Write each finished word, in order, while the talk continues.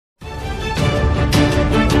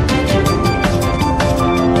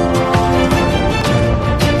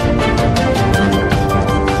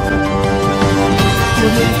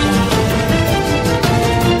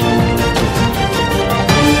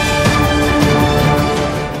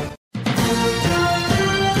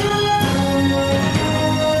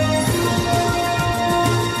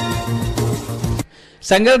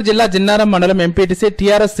సంగారెడ్డి జిల్లా జిన్నారం మండలం MPTC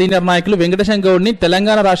TRS senior నాయకులు వెంకటేశం గౌడ్ ని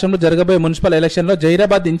తెలంగాణ రాష్ట్రంలో జరగబోయే మున్సిపల్ ఎలక్షన్ లో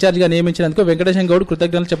జైరాబాద్ ఇన్ఛార్జిగా నియమించినందుకు వెంకటేశం గౌడ్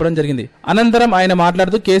కృతజ్ఞతలు చెప్పడం జరిగింది. అనంతరం ఆయన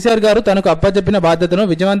మాట్లాడుతూ కేసీఆర్ గారు తనకు అప్పచెప్పిన బాధ్యతను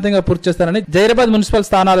విజయవంతంగా పూర్తి చేస్తారని, జైరాబాద్ మున్సిపల్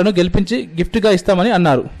స్థానాలను గెలిపించి గిఫ్ట్ గా ఇస్తామని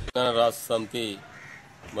అన్నారు. రాష్ట్ర సమితి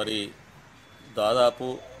మరి దాదాపు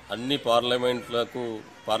అన్ని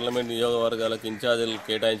పార్లమెంట్ నియోజకవర్గాలకు ఇన్ఛార్జీలు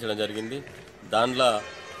కేటాయించడం జరిగింది. దాంట్లో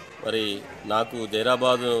మరి నాకు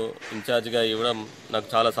జైరాబాద్ ఇన్ఛార్జిగా ఇవ్వడం నాకు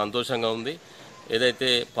చాలా సంతోషంగా ఉంది. ఏదైతే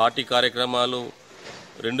పార్టీ కార్యక్రమాలు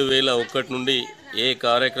 2001 నుండి ఏ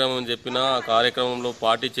కార్యక్రమం చెప్పినా ఆ కార్యక్రమంలో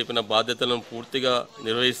పార్టీ చెప్పిన బాధ్యతలను పూర్తిగా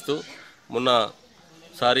నిర్వహిస్తూ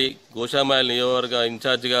మొన్నసారి గోషామాయిల్ నియోజకవర్గ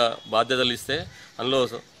ఇన్ఛార్జిగా బాధ్యతలు ఇస్తే అందులో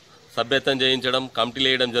సభ్యత్వం చేయించడం, కమిటీలు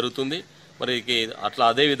వేయడం జరుగుతుంది. మరి అట్లా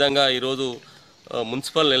అదేవిధంగా ఈరోజు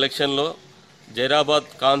మున్సిపల్ ఎలక్షన్లో జైరాబాద్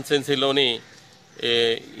కాన్స్టిట్యున్సీలోని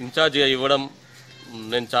ఇన్ఛార్జిగా ఇవ్వడం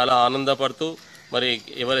నేను చాలా ఆనందపడుతూ, మరి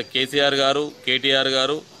కేసీఆర్ గారు, కేటీఆర్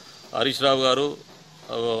గారు, హరీష్ రావు గారు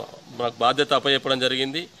నాకు బాధ్యత అప్పచెప్పడం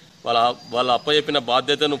జరిగింది. వాళ్ళ అప్పచెప్పిన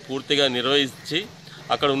బాధ్యతను పూర్తిగా నిర్వహించి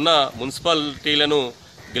అక్కడ ఉన్న మున్సిపాలిటీలను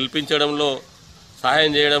గెలిపించడంలో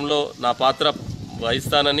సహాయం చేయడంలో నా పాత్ర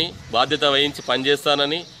వహిస్తానని, బాధ్యత వహించి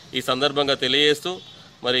పనిచేస్తానని ఈ సందర్భంగా తెలియజేస్తూ,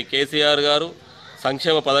 మరి కేసీఆర్ గారు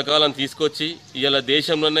సంక్షేమ పథకాలను తీసుకొచ్చి ఇవాళ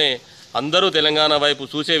దేశంలోనే అందరూ తెలంగాణ వైపు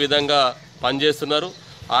చూసే విధంగా పనిచేస్తున్నారు.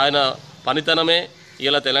 ఆయన పనితనమే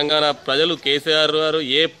ఇలా తెలంగాణ ప్రజలు కేసీఆర్ గారు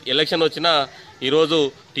ఏ ఎలక్షన్ వచ్చినా ఈరోజు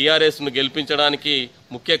టీఆర్ఎస్ను గెలిపించడానికి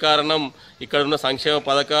ముఖ్య కారణం ఇక్కడున్న సంక్షేమ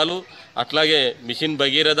పథకాలు, అట్లాగే మిషన్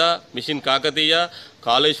భగీరథ, మిషన్ కాకతీయ,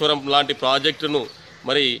 కాళేశ్వరం లాంటి ప్రాజెక్టును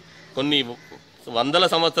మరి కొన్ని వందల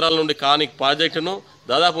సంవత్సరాల నుండి కాని ప్రాజెక్టును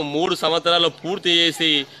దాదాపు 3 సంవత్సరాల్లో పూర్తి చేసి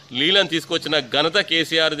లీలను తీసుకొచ్చిన ఘనత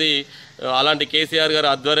కేసీఆర్ది. అలాంటి కేసీఆర్ గారి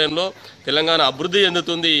ఆధ్వర్యంలో తెలంగాణ అభివృద్ధి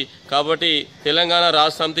చెందుతుంది. కాబట్టి తెలంగాణ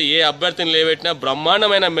రాష్ట్ర సమితి ఏ అభ్యర్థిని లేవెట్టినా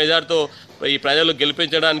బ్రహ్మాండమైన మెజార్టీతో ఈ ప్రజలు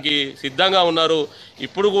గెలిపించడానికి సిద్ధంగా ఉన్నారు.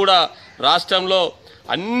 ఇప్పుడు కూడా రాష్ట్రంలో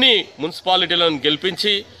అన్ని మున్సిపాలిటీలను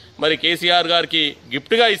గెలిపించి మరి కేసీఆర్ గారికి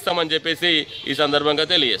గిఫ్ట్గా ఇస్తామని చెప్పేసి ఈ సందర్భంగా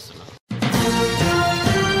తెలియజేస్తున్నాం.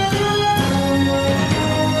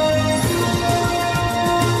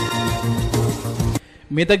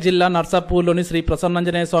 మెదక్ జిల్లా నర్సాపూర్లోని శ్రీ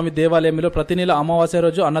ప్రసన్నాంజనేయ స్వామి దేవాలయంలో ప్రతి నెల అమావాస్య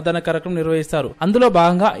రోజు అన్నదాన కార్యక్రమం నిర్వహిస్తారు. అందులో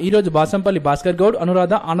భాగంగా ఈ రోజు బాసంపల్లి భాస్కర్ గౌడ్,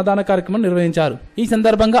 అనురాధ అన్నదాన కార్యక్రమం నిర్వహించారు. ఈ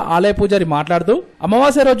సందర్భంగా ఆలయ పూజారి మాట్లాడుతూ,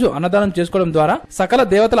 అమావాస్య రోజు అన్నదానం చేసుకోవడం ద్వారా సకల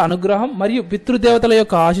దేవతల అనుగ్రహం మరియు పితృదేవతల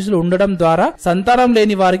యొక్క ఆశీస్సులు ఉండడం ద్వారా సంతానం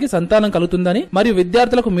లేని వారికి సంతానం కలుగుతుందని మరియు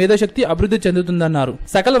విద్యార్థులకు మేధోశక్తి అభివృద్ధి చెందుతుందన్నారు.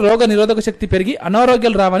 సకల రోగ నిరోధక శక్తి పెరిగి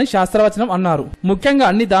అనారోగ్యాలు రావని శాస్త్రవచనం అన్నారు. ముఖ్యంగా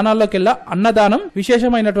అన్ని దానాల్లోకెల్లా అన్నదానం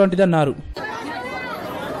విశేషమైనటువంటిదన్నారు.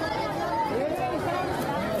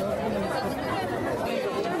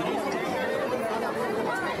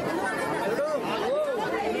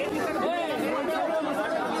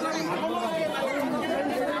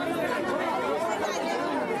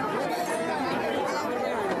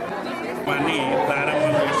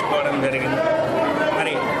 ప్రారంభం చేసుకోవడం జరిగింది.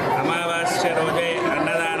 మరి అమావాస్య రోజే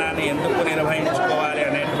అన్నదానాన్ని ఎందుకు నిర్వహించుకోవాలి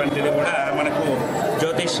అనేటువంటిది కూడా మనకు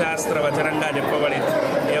జ్యోతిష్ శాస్త్ర వచనంగా చెప్పబడింది.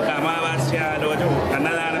 ఈ యొక్క అమావాస్య రోజు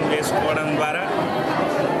అన్నదానం చేసుకోవడం ద్వారా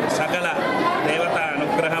సకల దేవత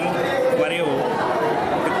అనుగ్రహము మరియు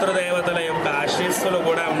పితృదేవతల యొక్క ఆశీస్సులు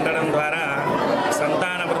కూడా ఉండడం ద్వారా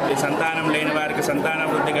సంతానం లేని వారికి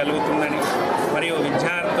సంతానవృద్ధి కలుగుతుందని, మరియు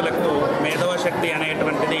విద్యార్థులకు మేధోశక్తి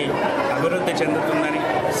అనేటువంటిది అభివృద్ధి చెందుతుందని,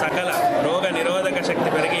 సకల రోగ నిరోధక శక్తి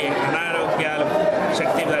పెరిగి అనారోగ్యాలు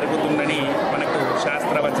శక్తి జరుగుతుందని మనకు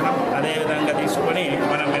శాస్త్రవచనం. అదేవిధంగా తీసుకొని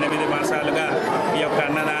మనం 8 మాసాలుగా ఈ యొక్క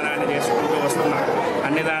అన్నదానాన్ని చేసుకుంటూ వస్తున్నాం.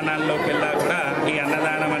 అన్ని దానాల్లోకెల్లా కూడా ఈ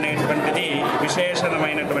అన్నదానం అనేటువంటిది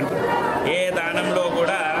విశేషమైనటువంటిది. ఏ దానంలో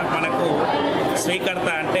కూడా మనకు స్వీకర్త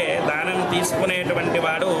అంటే దానం తీసుకునేటువంటి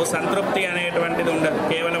వాడు సంతృప్తి అనేటువంటిది ఉండదు.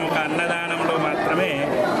 కేవలం ఒక అన్నదానంలో మాత్రమే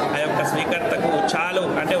ఆ యొక్క స్వీకర్తకు చాలు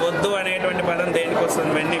అంటే వద్దు అనేటువంటి పదం దేనికి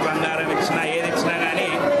వస్తుంది? వెండి బంగారం ఇచ్చినా ఏది ఇచ్చినా కానీ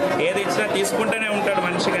ఏది ఇచ్చినా తీసుకుంటూనే ఉంటాడు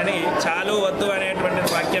మనిషి, కానీ చాలు వద్దు అనేటువంటి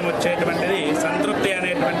వాక్యం వచ్చేటువంటిది సంతృప్తి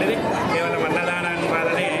అనేటువంటిది కేవలం అన్నదానం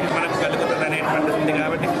వల్లనే మనకు కలుగుతుంది అనేటువంటిది ఉంది.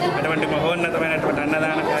 కాబట్టి అటువంటి మహోన్నతమైనటువంటి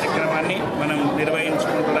అన్నదాన కార్యక్రమాన్ని మనం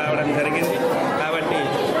నిర్వహించుకుంటూ రావడం జరిగింది. కాబట్టి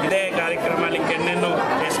ఇదే కార్యక్రమాలు ఇంకెన్నెన్నో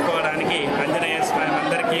చేసుకోవడానికి ఆంజనేయ స్వామి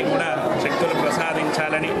అందరికీ కూడా శక్తులు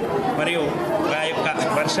ప్రసాదించాలని, మరియు ఆ యొక్క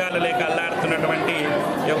వర్షాలు లేక అల్లాడుతున్నటువంటి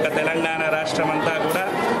ఈ యొక్క తెలంగాణ రాష్ట్రం అంతా కూడా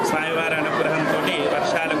స్వామివారి అనుగ్రహంతో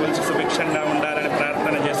వర్షాలు గురించి సుభిక్షంగా ఉండాలని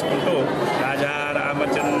ప్రార్థన చేసుకుంటూ రాజా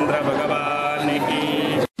రామచంద్ర భగవానికి.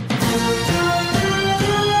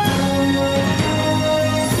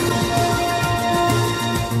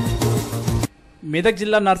 మెదక్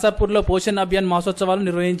జిల్లా నర్సాపూర్లో పోషణ్ అభియాన్ మాసోత్సవాలు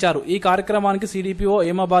నిర్వహించారు. ఈ కార్యక్రమానికి సిడిపిఓ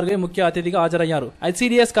ఏమా భార్గవి ముఖ్య అతిథిగా హాజరయ్యారు.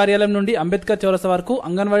 ఐసిడిఎస్ కార్యాలయం నుండి అంబేద్కర్ చౌరస్తా వరకు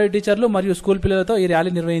అంగన్వాడీ టీచర్లు మరియు స్కూల్ పిల్లలతో ఈ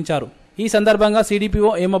ర్యాలీ నిర్వహించారు. ఈ సందర్భంగా సిడిపిఓ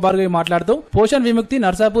ఏమా భార్గవి మాట్లాడుతూ పోషణ్ విముక్తి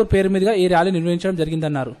నర్సాపూర్ పేరు మీదుగా ఈ ర్యాలీ నిర్వహించడం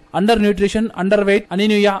జరిగిందన్నారు. Under nutrition, under weight,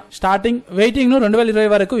 anaemia, starting waiting ను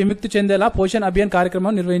 2020 వరకు విముక్తి చెందేలా పోషణ్ అభియాన్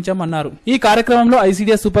కార్యక్రమం నిర్వహించామన్నారు. ఈ కార్యక్రమంలో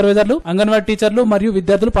ఐసిడిఎస్ సూపర్వైజర్లు, అంగన్వాడీ టీచర్లు మరియు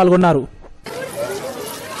విద్యార్థులు పాల్గొన్నారు.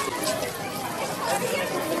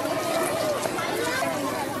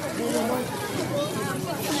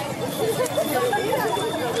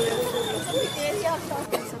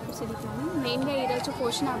 మెయిన్గా ఈరోజు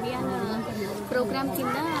పోషణ అభియాన్ ప్రోగ్రామ్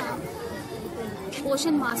కింద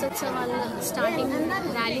పోషణ్ మాసోత్సవాలు స్టార్టింగ్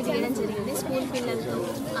ర్యాలీ చేయడం జరిగింది. స్కూల్ పిల్లలతో,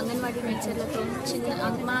 అంగన్వాడీ టీచర్లతో,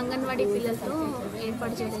 మా అంగన్వాడీ పిల్లలతో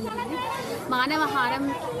ఏర్పాటు చేయడం జరిగింది. మానవహారం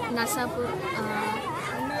నర్సాపూర్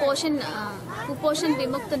కుపోషణ్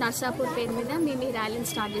విముక్త్ నర్సాపూర్ పేరు మీద మేము ఈ ర్యాలీని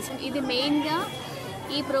స్టార్ట్ చేసాం. ఇది మెయిన్గా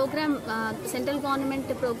ఈ programme central government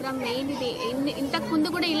programme main. ఇది ఇంతకు ముందు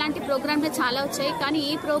కూడా ఇలాంటి ప్రోగ్రాంలు చాలా వచ్చాయి, కానీ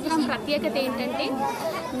ఈ ప్రోగ్రామ్ ప్రత్యేకత ఏంటంటే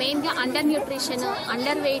మెయిన్గా under nutrition,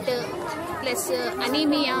 under weight plus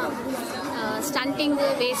anaemia, stunting,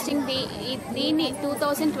 wasting దీన్ని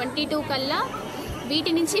 2022 కల్లా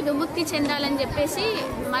వీటి నుంచి విముక్తి చెందాలని చెప్పేసి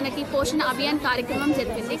మనకి పోషణ అభియాన్ కార్యక్రమం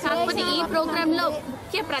జరిపింది. కాకపోతే ఈ ప్రోగ్రాంలో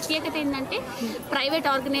ముఖ్య ప్రత్యేకత ఏంటంటే ప్రైవేట్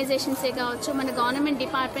ఆర్గనైజేషన్సే కావచ్చు, మన గవర్నమెంట్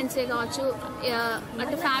డిపార్ట్మెంట్సే కావచ్చు,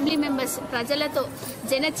 అటు ఫ్యామిలీ మెంబర్స్ ప్రజలతో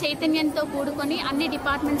జన చైతన్యంతో కూడుకొని అన్ని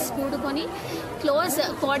డిపార్ట్మెంట్స్ కూడుకొని క్లోజ్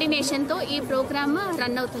కోఆర్డినేషన్తో ఈ ప్రోగ్రామ్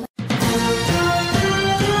రన్ అవుతుంది.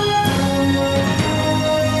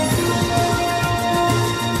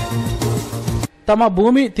 తమ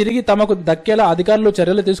భూమి తిరిగి తమకు దక్కేలా అధికారులు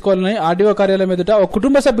చర్యలు తీసుకోవాలని ఆర్డీఓ కార్యాలయం ఎదుట ఒక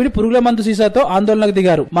కుటుంబ సభ్యుడు పురుగుల మందు సీసాతో ఆందోళనకు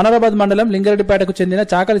దిగారు. మనోరాబాద్ మండలం లింగారెడ్డిపేటకు చెందిన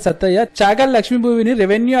చాకలి సత్తయ్య, చాకలి లక్ష్మీ భూమిని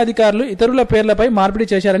రెవెన్యూ అధికారులు ఇతరుల పేర్లపై మార్పిడి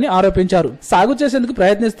చేశారని ఆరోపించారు. సాగు చేసేందుకు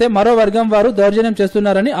ప్రయత్నిస్తే మరో వర్గం వారు దౌర్జన్యం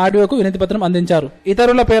చేస్తున్నారని ఆర్డీఓకు వినతి పత్రం అందించారు.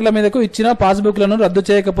 ఇతరుల పేర్ల మీదకు ఇచ్చిన పాస్బుక్ లను రద్దు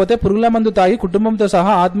చేయకపోతే పురుగుల మందు తాగి కుటుంబంతో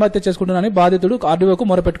సహా ఆత్మహత్య చేసుకుంటున్నారని బాధితుడు ఆర్డీఓకు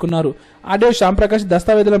మొరపెట్టుకున్నారు. ఆర్డీఓ శ్యాంప్రకాష్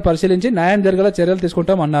దస్తావేజులను పరిశీలించి న్యాయం జరిగేలా చర్యలు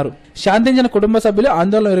తీసుకుంటామన్నారు. శాంతించిన కుటుంబ సభ్యులు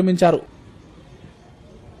ఆందోళన విరమించారు.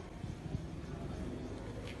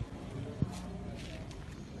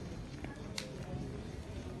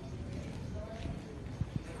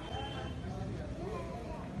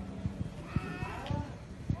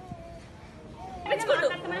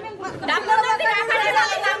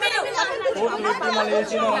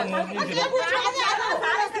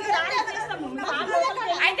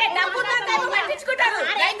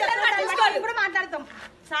 మాట్లాడతాం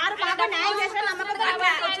సార్ బాగా న్యాయం చేసిన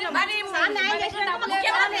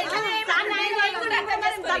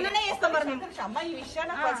ఈ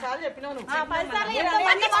విషయాన్ని 10 సార్లు చెప్పినావు.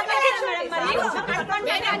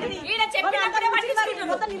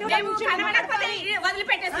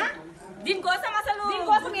 వదిలిపెట్టేసి దీనికోసం అసలు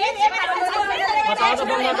చచ్చిపోతే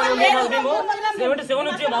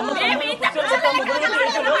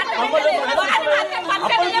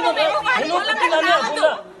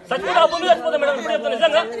భూమి చచ్చిపోతాం మేడం. ఇప్పుడు చెప్తాను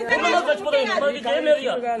నిజంగా భూమి చచ్చిపోతాయి. ఏం లేదు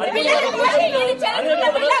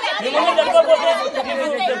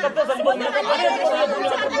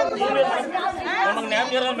మాకు న్యాయం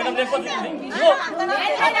చేయాలి మేడం. లేకపోతే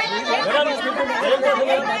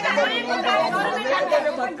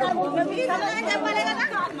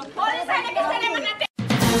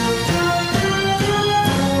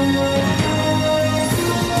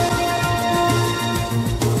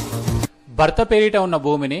భర్త పేరిట ఉన్న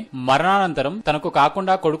భూమిని మరణానంతరం తనకు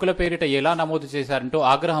కాకుండా కొడుకుల పేరిట ఎలా నమోదు చేశారంటూ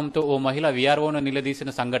ఆగ్రహంతో ఓ మహిళ వీఆర్ఓను నిలదీసిన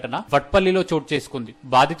సంఘటన వట్పల్లిలో చోటు చేసుకుంది.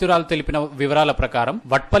 బాధితురాలు తెలిపిన వివరాల ప్రకారం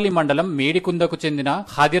వట్పల్లి మండలం మేడికుందకు చెందిన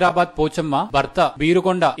హైదరాబాద్ పోచమ్మ భర్త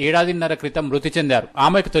బీరుగొండ 7.5 క్రితం మృతి చెందారు.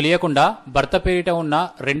 ఆమెకు తెలియకుండా భర్త పేరిట ఉన్న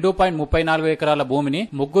 2.34 ఎకరాల భూమిని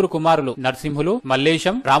ముగ్గురు కుమారులు నరసింహులు,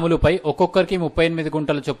 మల్లేశం, రాములుపై ఒక్కొక్కరికి 38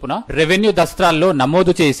 గుంటల చొప్పున రెవెన్యూ దస్త్రాల్లో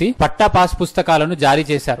నమోదు చేసి పట్టా పాస్ పుస్తకాలను జారీ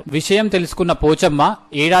చేశారు. విషయం తెలుసుకున్న పోచమ్మ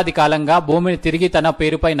ఏడాది కాలంగా భూమిని తిరిగి తన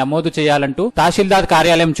పేరుపై నమోదు చేయాలంటూ తహసీల్దార్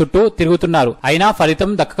కార్యాలయం చుట్టూ తిరుగుతున్నారు. అయినా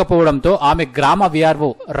ఫలితం దక్కకపోవడంతో ఆమె గ్రామ వీఆర్ఓ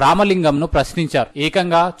రామలింగంను ప్రశ్నించారు.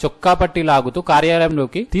 ఏకంగా చొక్కా పట్టి లాగుతూ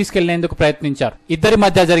కార్యాలయంలోకి తీసుకెళ్లేందుకు ప్రయత్నించారు. ఇద్దరి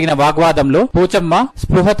మధ్య జరిగిన వాగ్వాదంలో పోచమ్మ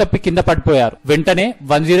స్పృహ తప్పి కింద పడిపోయారు. వెంటనే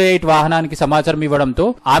 108 వాహనానికి సమాచారం ఇవ్వడంతో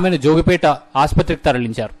ఆమెను జోగిపేట ఆసుపత్రికి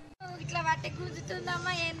తరలించారు.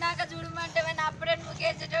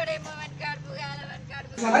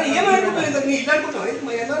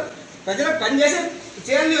 ప్రజలకు పని చేసి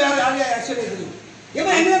చేయాలి.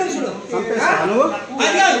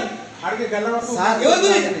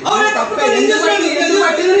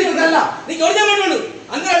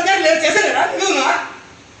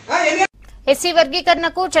 ఎస్సీ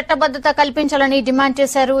వర్గీకరణకు చట్టబద్దత కల్పించాలని డిమాండ్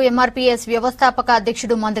చేశారు ఎంఆర్పీఎస్ వ్యవస్థాపక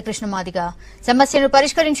అధ్యక్షుడు మందకృష్ణ మాదిగ. సమస్యను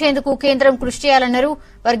పరిష్కరించేందుకు కేంద్రం కృషి చేయాలన్నారు.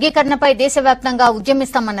 వర్గీకరణపై దేశవ్యాప్తంగా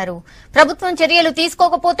ఉద్యమిస్తామన్నారు. ప్రభుత్వం చర్యలు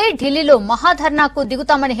తీసుకోకపోతే ఢిల్లీలో మహాధర్నాకు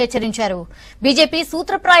దిగుతామని హెచ్చరించారు. బీజేపీ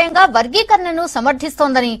సూత్రప్రాయంగా వర్గీకరణను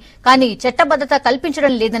సమర్థిస్తోందని, కానీ చట్టబద్దత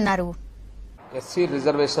కల్పించడం లేదన్నారు. ఎస్సీ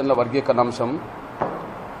రిజర్వేషన్ల వర్గీకరణ అంశం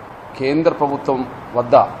కేంద్ర ప్రభుత్వం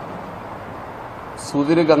వద్ద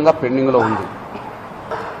సుదీర్ఘంగా పెండింగ్లో ఉంది.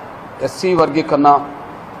 ఎస్సీ వర్గీకరణ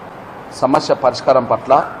సమస్య పరిష్కారం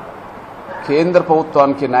పట్ల కేంద్ర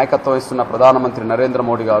ప్రభుత్వానికి నాయకత్వం ఇస్తున్న ప్రధానమంత్రి నరేంద్ర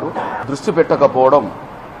మోడీ గారు దృష్టి పెట్టకపోవడం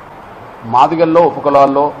మాదిగల్లో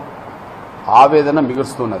ఉపకులాల్లో ఆవేదన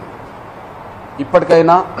మిగులుస్తున్నది.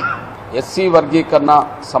 ఇప్పటికైనా ఎస్సీ వర్గీకరణ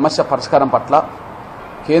సమస్య పరిష్కారం పట్ల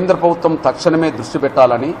కేంద్ర ప్రభుత్వం తక్షణమే దృష్టి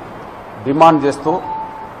పెట్టాలని డిమాండ్ చేస్తూ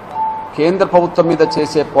కేంద్ర ప్రభుత్వం మీద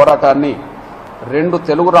చేసే పోరాటాన్ని 2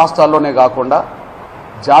 తెలుగు రాష్ట్రాల్లోనే కాకుండా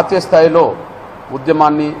జాతీయ స్థాయిలో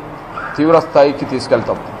ఉద్యమాన్ని తీవ్ర స్థాయికి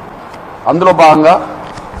తీసుకెళ్తాం. అందులో భాగంగా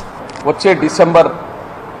వచ్చే డిసెంబర్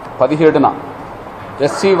 17న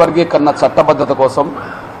ఎస్సీ వర్గీకరణ చట్టబద్ధత కోసం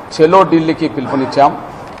చెలో ఢిల్లీకి పిలుపునిచ్చాం.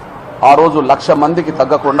 ఆ రోజు 1,00,000 మందికి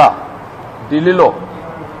తగ్గకుండా ఢిల్లీలో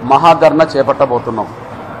మహాధర్నా చేపట్టబోతున్నాం.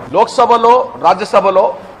 లోక్సభలో రాజ్యసభలో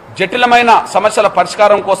జటిలమైన సమస్యల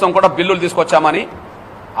పరిష్కారం కోసం కూడా బిల్లులు తీసుకొచ్చామని,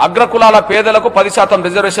 అగ్రకులాల పేదలకు 10%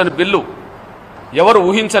 రిజర్వేషన్ బిల్లు ఎవరు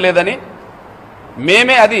ఊహించలేదని,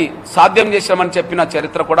 మేమే అది సాధ్యం చేశామని చెప్పిన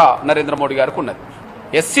చరిత్ర కూడా నరేంద్ర మోడీ గారికి ఉన్నది.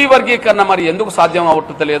 ఎస్సీ వర్గీకరణ మరి ఎందుకు సాధ్యం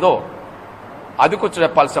అవుతుందో అది కొంచెం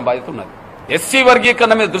చెప్పాల్సిన బాధ్యత ఉన్నది. ఎస్సీ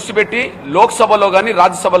వర్గీకరణ మీద దృష్టి పెట్టి లోక్సభలో కానీ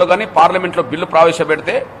రాజ్యసభలో కానీ పార్లమెంట్లో బిల్లు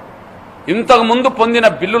ప్రవేశపెడితే ఇంతకు ముందు పొందిన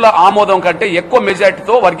బిల్లుల ఆమోదం కంటే ఎక్కువ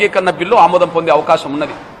మెజార్టీతో వర్గీకరణ బిల్లు ఆమోదం పొందే అవకాశం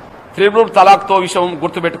ఉన్నది. 3 తలాక్తో విషయం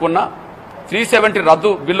గుర్తుపెట్టుకున్నా, 370 రద్దు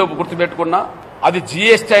బిల్లు గుర్తుపెట్టుకున్నా, అది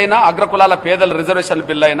జీఎస్టీ అయినా, అగ్రకులాల పేదల రిజర్వేషన్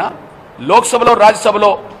బిల్లు అయినా, లోక్సభలో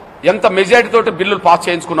రాజ్యసభలో ఎంత మెజార్టీతో బిల్లులు పాస్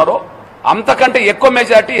చేయించుకున్నారో అంతకంటే ఎక్కువ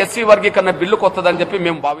మెజార్టీ ఎస్సీ వర్గీకరణ బిల్లుకు వస్తుందని చెప్పి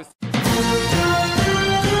మేము భావిస్తున్నాం.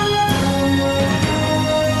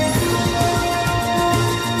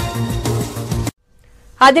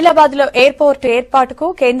 ఆదిలాబాద్ లో ఎయిర్పోర్ట్ ఏర్పాటుకు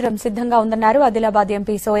కేంద్రం సిద్దంగా ఉందన్నారు ఆదిలాబాద్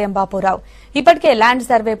ఎంపీ సోయం బాపురావు. ఇప్పటికే ల్యాండ్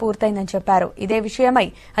సర్వే పూర్తయిందని చెప్పారు. ఇదే విషయమై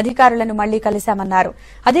అధికారులను మళ్లీ కలిశామన్నారు.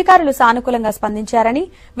 అధికారులు సానుకూలంగా స్పందించారని,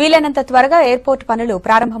 వీలైనంత త్వరగా ఎయిర్పోర్ట్ పనులు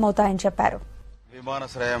ప్రారంభమవుతాయని చెప్పారు.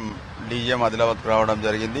 విమానాశ్రయం డీఎం ఆదిలాబాద్ రావడం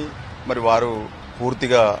జరిగింది. మరి వారు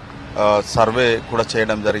పూర్తిగా సర్వే కూడా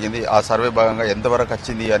చేయడం జరిగింది. ఆ సర్వే భాగంగా ఎంతవరకు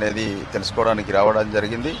వచ్చింది అనేది తెలుసుకోవడానికి రావడం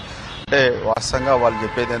జరిగింది. అంటే వాస్తవంగా వాళ్ళు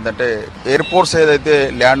చెప్పేది ఏంటంటే ఎయిర్పోర్ట్స్ ఏదైతే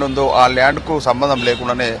ల్యాండ్ ఉందో ఆ ల్యాండ్కు సంబంధం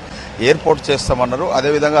లేకుండానే ఎయిర్పోర్ట్ చేస్తామన్నారు.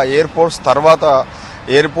 అదేవిధంగా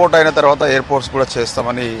ఎయిర్పోర్ట్ అయిన తర్వాత ఎయిర్పోర్ట్స్ కూడా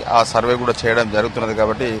చేస్తామని ఆ సర్వే కూడా చేయడం జరుగుతున్నది.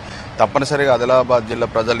 కాబట్టి తప్పనిసరిగా ఆదిలాబాద్ జిల్లా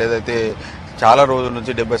ప్రజలు ఏదైతే చాలా రోజుల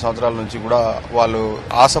నుంచి 70 సంవత్సరాల నుంచి కూడా వాళ్ళు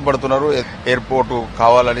ఆశపడుతున్నారు ఎయిర్పోర్టు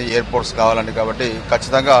కావాలని, ఎయిర్పోర్ట్స్ కావాలని. కాబట్టి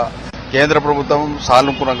ఖచ్చితంగా కేంద్ర ప్రభుత్వం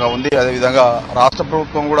సానుకూలంగా ఉంది. అదేవిధంగా రాష్ట్ర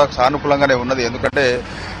ప్రభుత్వం కూడా సానుకూలంగానే ఉన్నది. ఎందుకంటే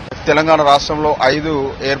తెలంగాణ రాష్ట్రంలో 5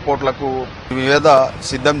 ఎయిర్పోర్ట్లకు వివిధ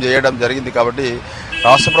సిద్ధం చేయడం జరిగింది. కాబట్టి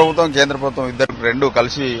రాష్ట్ర ప్రభుత్వం, కేంద్ర ప్రభుత్వం ఇద్దరు 2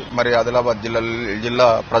 కలిసి మరి ఆదిలాబాద్ జిల్లా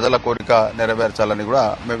ప్రజల కోరిక నెరవేర్చాలని కూడా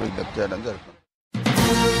మేము విజ్ఞప్తి చేయడం జరుగుతుంది.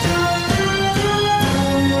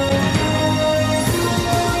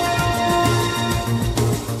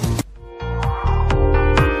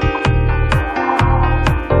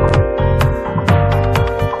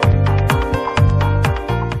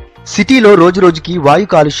 సిటీలో రోజురోజుకి వాయు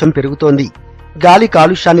కాలుష్యం పెరుగుతోంది. గాలి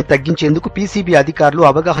కాలుష్యాన్ని తగ్గించేందుకు పీసీబీ అధికారులు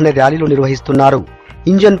అవగాహన ర్యాలీలు నిర్వహిస్తున్నారు.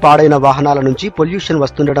 ఇంజన్ పాడైన వాహనాల నుంచి పొల్యూషన్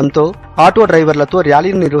వస్తుండటంతో ఆటో డ్రైవర్లతో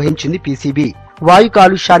ర్యాలీని నిర్వహించింది పీసీబీ. వాయు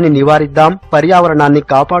కాలుష్యాన్ని నివారిద్దాం, పర్యావరణాన్ని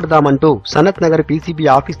కాపాడుదామంటూ సనత్ నగర్ పీసీబీ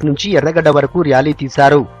ఆఫీస్ నుంచి ఎర్రగడ్డ వరకు ర్యాలీ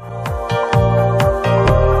తీశారు.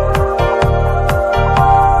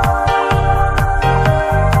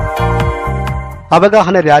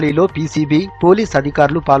 అవగాహన ర్యాలీలో పీసీబీ, పోలీస్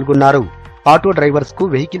అధికారులు పాల్గొన్నారు. ఆటో డ్రైవర్స్ కు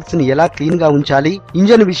వెహికల్స్ ని ఎలా క్లీన్ గా ఉంచాలి,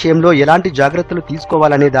 ఇంజన్ విషయంలో ఎలాంటి జాగ్రత్తలు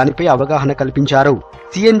తీసుకోవాలనే దానిపై అవగాహన కల్పించారు.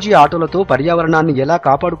 సీఎన్జీ ఆటోలతో పర్యావరణాన్ని ఎలా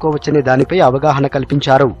కాపాడుకోవచ్చనే దానిపై అవగాహన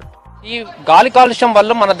కల్పించారు. ఈ గాలి కాలుష్యం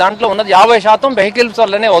వల్ల మన దాంట్లో ఉన్నది 50% వెహికల్స్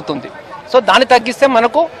వల్లనే అవుతుంది. సో దాన్ని తగ్గిస్తే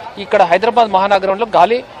మనకు ఇక్కడ హైదరాబాద్ మహానగరంలో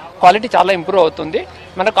గాలి క్వాలిటీ చాలా ఇంప్రూవ్ అవుతుంది.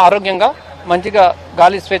 మనకు ఆరోగ్యంగా మంచిగా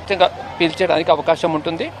గాలి స్వేచ్ఛగా పీల్చడానికి అవకాశం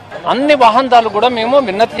ఉంటుంది. అన్ని వాహనదారులు కూడా మేము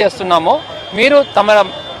విన్నతి చేస్తున్నాము, మీరు తమ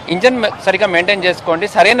ఇంజన్ సరిగా మెయింటైన్ చేసుకోండి,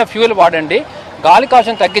 సరైన ఫ్యూయల్ వాడండి, గాలి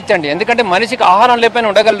కాలుష్యం తగ్గించండి. ఎందుకంటే మనిషికి ఆహారం లేకపోయినా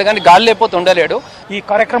ఉండగలడు కానీ గాలి లేకపోతే ఉండలేడు. ఈ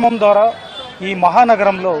కార్యక్రమం ద్వారా ఈ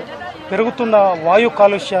మహానగరంలో పెరుగుతున్న వాయు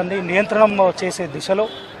కాలుష్యాన్ని నియంత్రణ చేసే దిశలో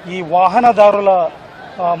ఈ వాహనదారుల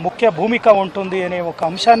ముఖ్య భూమిక ఉంటుంది అనే ఒక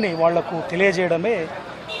అంశాన్ని వాళ్లకు తెలియజేయడమే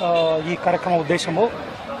ఈ కార్యక్రమం ఉద్దేశము.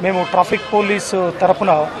 మేము ట్రాఫిక్ పోలీసు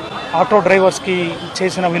తరపున ఆటో డ్రైవర్స్కి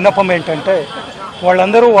చేసిన విన్నపం ఏంటంటే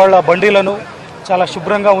వాళ్ళందరూ వాళ్ళ బండిలను చాలా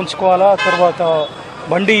శుభ్రంగా ఉంచుకోవాలా, తర్వాత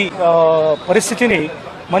బండి పరిస్థితిని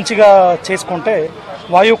మంచిగా చేసుకుంటే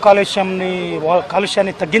వాయు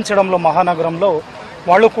కాలుష్యాన్ని తగ్గించడంలో మహానగరంలో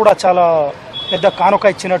వాళ్ళు కూడా చాలా పెద్ద కానుక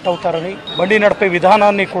ఇచ్చినట్టు అవుతారని, బండి నడిపే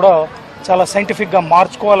విధానాన్ని కూడా చాలా సైంటిఫిక్గా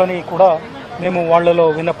మార్చుకోవాలని కూడా మేము వాళ్లలో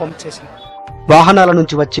విన్నపం చేసాం. వాహనాల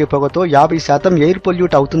నుంచి వచ్చే పొగతో 50% ఎయిర్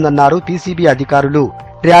పొల్యూట్ అవుతుందన్నారు పీసీబీ అధికారులు.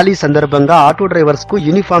 ర్యాలీ సందర్భంగా ఆటో డ్రైవర్స్ కు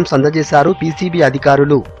యూనిఫామ్స్ అందజేశారు పీసీబీ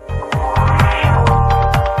అధికారులు.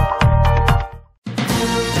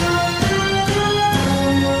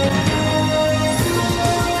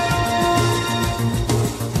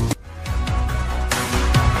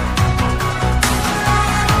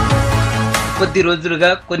 కొద్ది రోజులుగా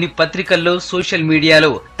కొన్ని పత్రికల్లో సోషల్ మీడియాలో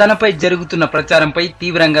తనపై జరుగుతున్న ప్రచారంపై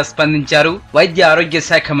తీవ్రంగా స్పందించారు వైద్య ఆరోగ్య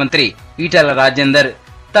శాఖ మంత్రి ఈటల రాజేందర్.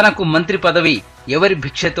 తనకు మంత్రి పదవి ఎవరి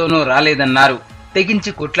భిక్షతోనూ రాలేదన్నారు.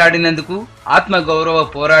 తెగించి కొట్లాడినందుకు ఆత్మగౌరవ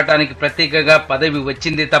పోరాటానికి ప్రత్యేకగా పదవి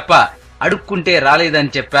వచ్చింది తప్ప అడుక్కుంటే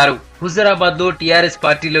రాలేదని చెప్పారు. హుజరాబాద్ లో టీఆర్ఎస్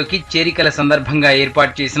పార్టీలోకి చేరికల సందర్భంగా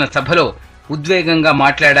ఏర్పాటు చేసిన సభలో ఉద్వేగంగా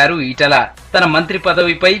మాట్లాడారు ఈటల. తన మంత్రి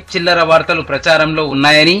పదవిపై చిల్లర వార్తలు ప్రచారంలో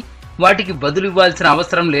ఉన్నాయని, వాటికి బదులివ్వాల్సిన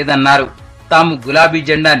అవసరం లేదన్నారు. తాము గులాబీ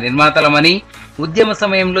జెండా నిర్మాతలమని, ఉద్యమ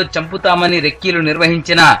సమయంలో చంపుతామని రెక్కీలు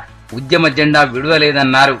నిర్వహించిన ఉద్యమ జెండా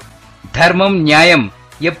విడువలేదన్నారు. ధర్మం న్యాయం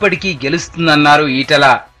ఎప్పటికీ గెలుస్తుందన్నారు ఈటల.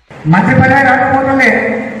 మంత్రి పదవి రాకపోతుండే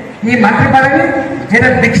ఈ మంత్రి పదవి ఏదో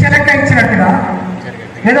భిక్ష లెక్క ఇచ్చినట్టుగా,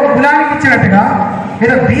 ఏదో కులానికి ఇచ్చినట్టుగా,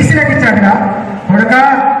 ఏదో బీసీలకు ఇచ్చినట్టుగా, కొడుక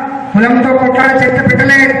కులంతో కొట్లాడే చర్చ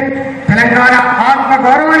పెట్టలే. తెలంగాణ ఆత్మ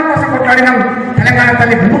గౌరవాని కోసం కొట్లాడినాం, తెలంగాణ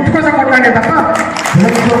తల్లి విముక్తి కోసం కొట్లాడే తప్ప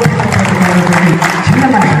కులంతో చిన్న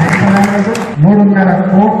మనిషి 3.5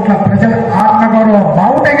 కోట్ల ప్రజల ఆత్మగౌరవ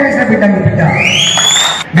బావుటగిరేసిన బిడ్డ.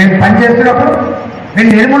 నేను పనిచేస్తున్నప్పుడు, నేను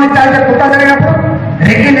నిర్మూలించాల్సిన కుట్ర జరిగినప్పుడు,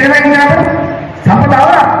 రెక్కి నిర్వహించినప్పుడు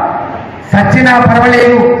సంపదావరా సచ్చినా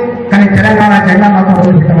పర్వాలేదు కానీ తెలంగాణ జెండా మాత్రం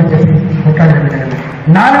వదిలిపెట్టమని చెప్పి కొట్లాడిన బిడ్డ.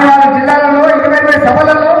 4 జిల్లాలలో 20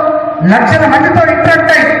 సభలలో లక్షల మందితో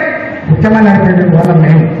ఇంటరాక్ట్ అయి ఉద్యమం నడిపే వాళ్ళం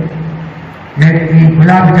నేను ఈ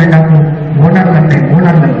గులాబీ జెండాకు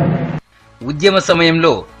ఓనర్లను. ఉద్యమ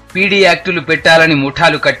సమయంలో పీడీ యాక్టులు పెట్టాలని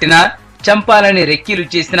ముఠాలు కట్టినా, చంపాలని రెక్కీలు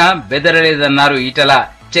చేసినా బెదరలేదన్నారు ఈటల.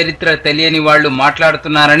 చరిత్ర తెలియని వాళ్లు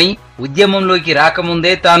మాట్లాడుతున్నారని, ఉద్యమంలోకి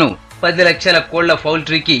రాకముందే తాను 10 లక్షల కోళ్ల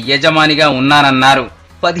పౌల్ట్రీకి యజమానిగా ఉన్నానన్నారు.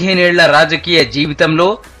 15 ఏళ్ల రాజకీయ జీవితంలో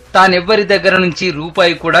తానెవ్వరి దగ్గర నుంచి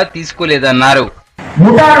రూపాయి కూడా తీసుకోలేదన్నారు.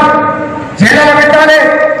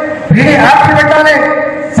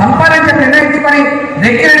 సంపాదించి నిర్ణయించుకొని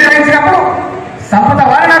రెక్కీలు నిర్ణయించినప్పుడు సంపద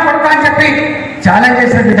వారినా కొడుకు అని చెప్పి ఛాలెంజ్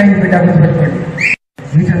చేసిన బిడ్డ గుర్తుపెట్టుకోండి.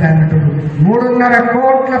 3.5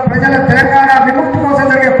 కోట్ల ప్రజల తెలంగాణ విముక్తి కోసం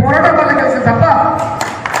జరిగే పోరాటం వల్ల కలిసి తప్ప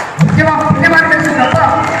ఉద్యమాన్ని కలిసి తప్ప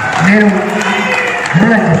నేను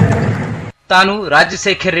తాను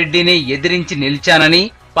రాజశేఖర్ రెడ్డిని ఎదిరించి నిలిచానని,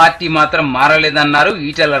 పార్టీ మాత్రం మారలేదన్నారు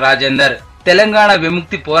ఈటల రాజేందర్. తెలంగాణ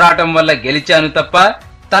విముక్తి పోరాటం వల్ల గెలిచాను తప్ప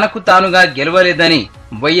తనకు తానుగా గెలవలేదని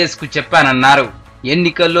వైఎస్ కు చెప్పానన్నారు.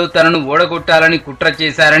 ఎన్నికల్లో తనను ఓడగొట్టాలని కుట్ర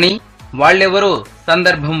చేశారని, వాళ్లెవరో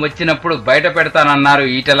సందర్భం వచ్చినప్పుడు బయట పెడతానన్నారు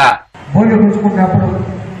ఈటల.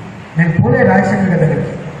 నేను పోలే రాజశేఖర్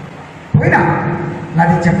దగ్గరికి పోయినా,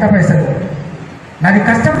 నాది చెత్త పైసలు, నాది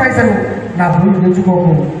కష్టం పైసలు, నా భూమి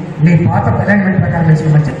గుంజుకోకు, నీ పాత అలైన్మెంట్ ప్రకారం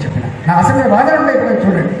వేసుకోమని చెప్పిన. నా అసలు వాదన ఉండే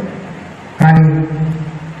చూడండి, కానీ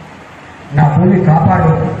నా భూమి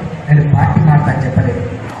కాపాడు, నేను పార్టీ మారుతా అని చెప్పలేదు.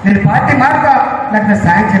 నేను పార్టీ మారుతా, నాకు నా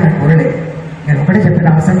సాయం చేయమని కోరలేదు. నేను ఒకటే చెప్పిన,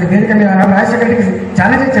 అసెంబ్లీ వేదిక మీద రాజశేఖర్ రెడ్డికి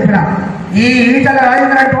ఛాలెంజ్ చెప్పిన, ఈ ఈటల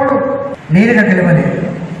రాజేంద్ర తోడు నేరుగా గెలవలేదు,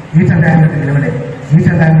 ఈటల రాజేంద్ర గెలవలేదు.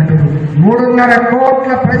 ఈటల రాజేంద్ర 3.5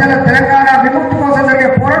 కోట్ల ప్రజల తెలంగాణ విముక్తి కోసం జరిగే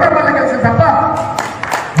పోరాటం వల్ల కలిసి తప్ప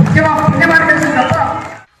ఉద్యమాన్ని కలిసి తప్ప.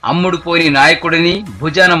 అమ్ముడు పోని నాయకుడిని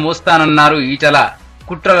భుజాన మోస్తానన్నారు ఈటల.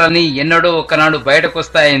 కుట్రలని ఎన్నడో ఒకనాడు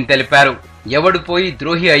బయటకొస్తాయని తెలిపారు. ఎవడు పోయి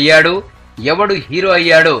ద్రోహి అయ్యాడు, ఎవడు హీరో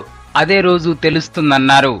అయ్యాడో అదే రోజు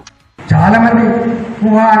తెలుస్తుందన్నారు. చాలా మంది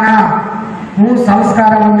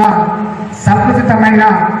సంస్కారం ఉన్న, సంకుచితమైన,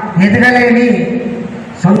 ఎదగలేని,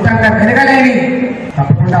 సొంతంగా పెరగలేని,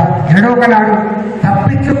 తప్పకుండా ఎన్నడో ఒకనాడు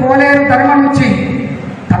తప్పించుకోలేరు ధర్మం నుంచి,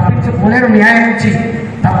 తప్పించుకోలేరు న్యాయం నుంచి,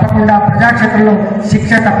 తప్పకుండా ప్రజాక్షేత్రంలో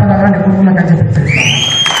శిక్ష తప్పదని నిపుణులుగా చెప్పి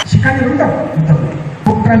శిక్షలు ఉండవు.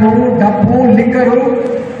 కుట్రలు, డబ్బు, లిక్కరు,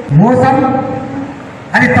 మోసం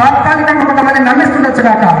అది తాత్కాలికంగా కొంతమంది నమ్మిస్తుండొచ్చు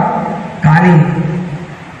కాక, కానీ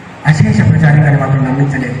అశేష ప్రజానికాన్ని మాత్రం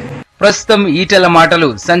నమ్మించలేదు. ప్రస్తుతం ఈటల మాటలు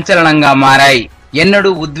సంచలనంగా మారాయి.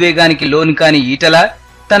 ఎన్నడూ ఉద్వేగానికి లోను కాని ఈటల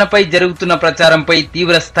తనపై జరుగుతున్న ప్రచారంపై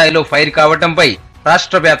తీవ్ర స్థాయిలో ఫైర్ కావటంపై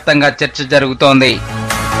రాష్ట్ర వ్యాప్తంగా చర్చ జరుగుతోంది.